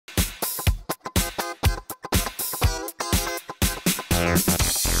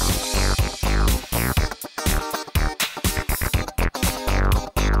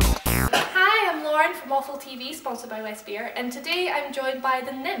nice beer, and today I'm joined by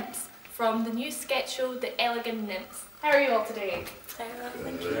the Nymphs from the new sketch show, The Elegant Nymphs. How are you all today?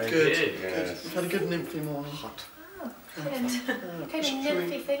 Good. We've had a good nymphy morning. Hot. Oh, kind of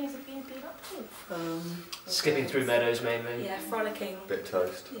nymphy things have you been up to? Skipping through meadows mainly. Yeah, frolicking. Bit of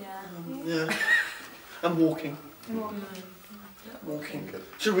toast. Yeah. Yeah. And walking. Walking. Good.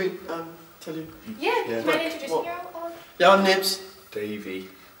 Should we tell you? Yeah, Yeah. do you mind introducing your own? Yeah, I'm Nibs. Davey.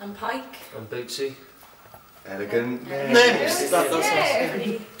 And Pike. And Bootsy. Elegant. Nymphs. That's us.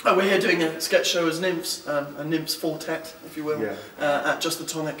 Yeah. Oh, we're here doing a sketch show as Nymphs, a Nymphs Fortet, if you will, at Just the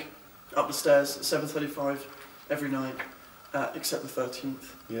Tonic, up the stairs at 7:35 every night, except the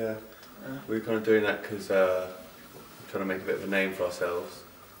 13th. Yeah. We were kind of doing that because we're trying to make a bit of a name for ourselves,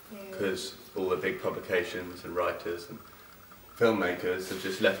 because all the big publications and writers and filmmakers have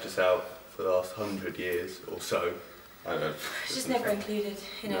just left us out for the last 100 years or so. I don't know. It's just never included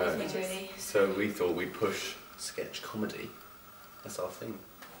in anything really. So we thought we'd push sketch comedy. That's our thing,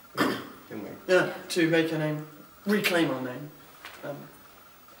 didn't we? Yeah, to make a name, reclaim our name,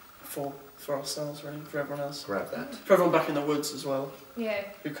 for ourselves, really, for everyone else. Grab that. For everyone back in the woods as well, Yeah.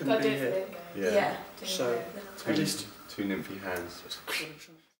 who couldn't be here. Yeah. So, at least two nymphy hands.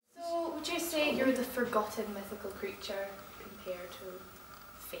 So, would you say you're the forgotten mythical creature compared to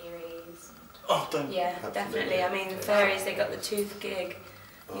fairies? Oh, don't. Yeah, definitely. I mean, the fairies, they got the tooth gig.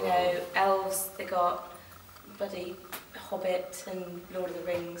 You know, elves, they got bloody Hobbit and Lord of the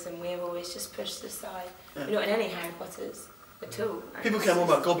Rings, and we're always just pushed aside. Yeah. We're not in any Harry Potters at all. People care more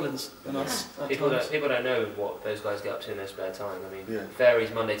about goblins than us. People don't know what those guys get up to in their spare time. I mean, Yeah.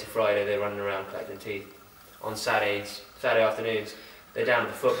 fairies Monday to Friday, they're running around collecting teeth. On Saturday afternoons, they're down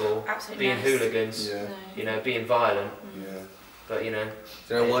at the football, Absolutely being nice. hooligans, Yeah. you know, being violent. Yeah. But you know,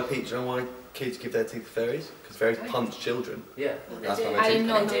 Do you know why, Pete? Do you know why kids give their teeth to fairies? Because fairies punch children. yeah. That's why I did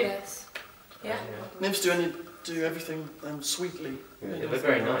not know They do. this. Yeah. Nymphs do everything sweetly. Yeah. Yeah, they're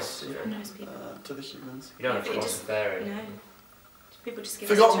very nice. You know. Nice people. To the humans. You don't have to Yeah, cross a fairy. No. People just give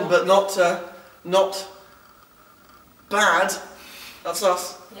Forgotten, us a but job. not bad. That's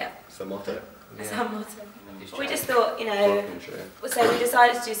us. Yeah, It's the motto. that's Yeah. our motto. These We children. just thought, you know, Buckinghamshire. so we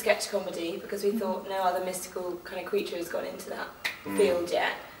decided to do sketch comedy because we thought no other mystical kind of creature has gone into that field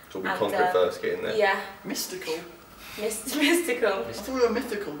yet. So we And, conquer it first, get in there. Yeah, Mystical. mystical. I thought we were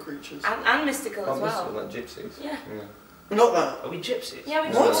mythical creatures. And mystical Oh, as mystical, well. like gypsies. Yeah. We're not that. Are we gypsies? Yeah,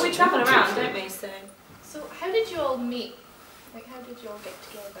 What? we travel What around, gypsy? don't we? So So, how did you all meet? Like, how did you all get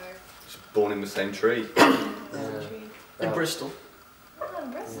together? Just born in the same tree. In Bristol. Oh,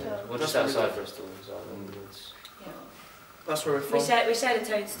 in Bristol. We're just That's where we outside Bristol. So in the woods. That's where we're we from. shared a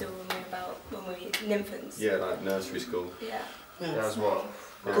toadstool when we were nymphs. Yeah, like nursery school. Yeah. That Yeah. was what?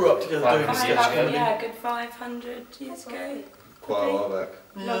 Grew up together doing Five sketch years ago. comedy. Yeah, good 500 years ago. Quite a while back.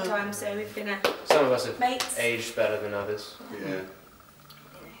 Long time, so we've been Some of us have mates. aged better than others. Yeah.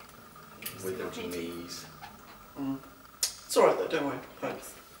 With the knees. It's alright though, don't worry.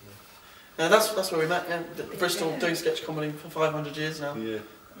 Thanks. That's where we met, yeah. Bristol doing sketch comedy for 500 years now. Yeah.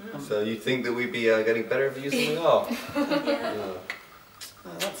 So you think that we'd be getting better reviews than we are? Yeah.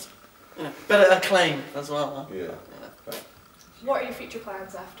 That's better acclaim as well. Huh? Yeah. What are your future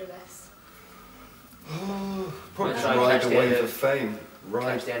plans after this? Probably Try and ride catch the the wave end of fame.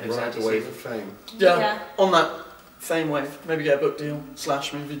 catch the end of Ride the Santi wave season. of fame. Yeah. On that fame wave, maybe get a book deal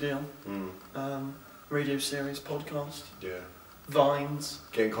 / movie deal, radio series, podcast, Yeah. Vines.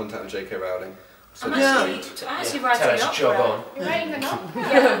 Get in contact with JK Rowling. I'm Yeah. actually Tell writing us an to jog opera. on. You're writing an opera?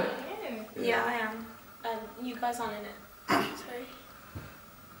 Yeah. Yeah. Yeah, I am. You guys aren't in it. Sorry.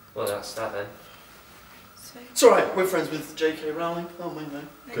 Well, that's that then. So, It's alright, we're friends with JK Rowling, aren't we? No?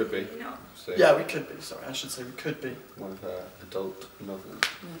 Could be. maybe not. So Yeah, we could be, sorry, I should say we could be. one of her adult novels.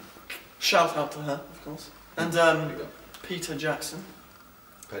 Shout out to her, of course. And We got Peter Jackson.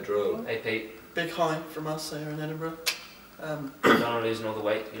 Pedro. Hey Pete, Big hi from us here in Edinburgh. Donna losing all the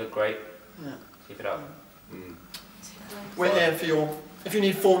weight. You look great. Yeah. Keep it up. We're here for your... If you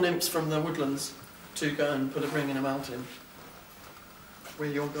need 4 nymphs from the woodlands to go and put a ring in a mountain, we're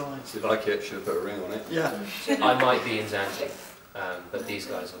your guys. If you like it, should have put a ring on it. Yeah. I might be in Zante, but these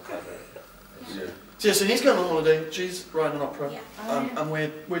guys will cover it. Yeah. So he's going on holiday, she's writing an opera, Yeah. and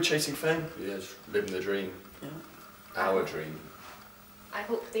we're chasing fame. Yeah, just living the dream. Yeah. Our dream. I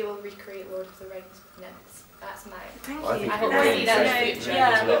hope they will recreate Lord of the Rings with nymphs. That's mine. Thank I you. think I hope you're we right. see that in the future.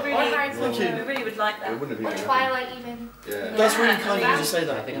 Yeah, Or we Harry really, Potter. we really would like It that. wouldn't Or have been Twilight even. Yeah. That's really kind of you to say I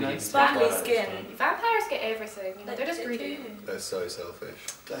that, think you we know. need to Sparkly talk about skin. it. Vampires get everything, you know, they're just They greedy. do. They're so selfish.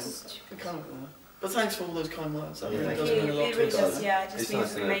 We kind of, but thanks for all those kind words, that really Thank does It mean a lot really to us. does, yeah, it just It's means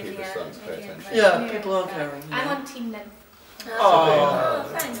nice to we're know making people it. starting to pay making it attention. better. Yeah, people are caring. you I'm know. on Team Nymph. Oh,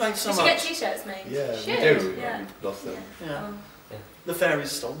 thanks. thanks so We should much. get t-shirts made. Yeah, Shit. we do. Yeah. We lost them. Yeah. Oh, The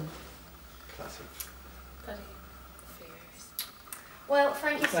fairies stole them. Classic. bloody fairies. Well,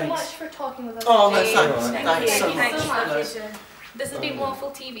 thank you so Thanks. much for talking with us Oh, no, today. thanks. Thank Thanks you. so much. Thanks so much. Pleasure. This has been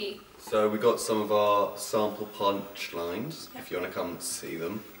Waffle TV. So we got some of our sample punch lines, if you want to come see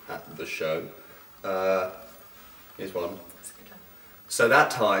them at the show. Here's one. That's a good one. So that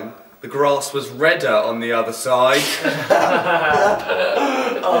time, the grass was redder on the other side.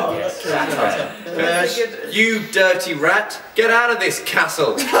 Oh, Yes. yes. You dirty rat, get out of this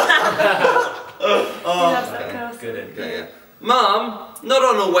castle. He loves that okay. castle. Good. Okay, yeah. Mum, not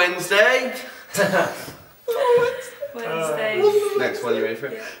on a Wednesday. Wednesday. Next one, you ready for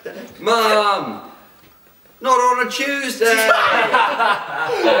it? Yeah. Mum, not on a Tuesday.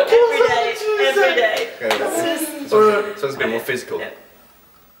 Every day. Every day. Okay, so it's a bit more physical. Yeah.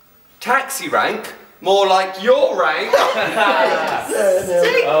 Taxi rank, more like your rank.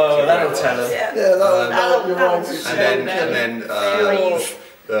 Oh, that'll tell us. Yeah. Yeah, you're right. And then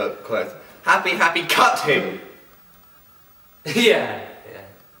the quote. Happy, cut him. Yeah.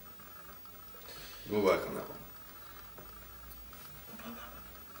 We'll work on that one.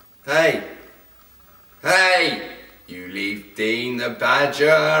 Hey, you leave Dean the Badger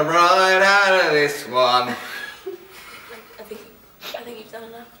right out of this one. I think you've done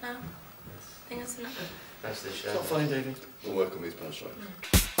enough now. I think that's enough. That's the It's show. not funny, Davey. We'll work on these punchlines.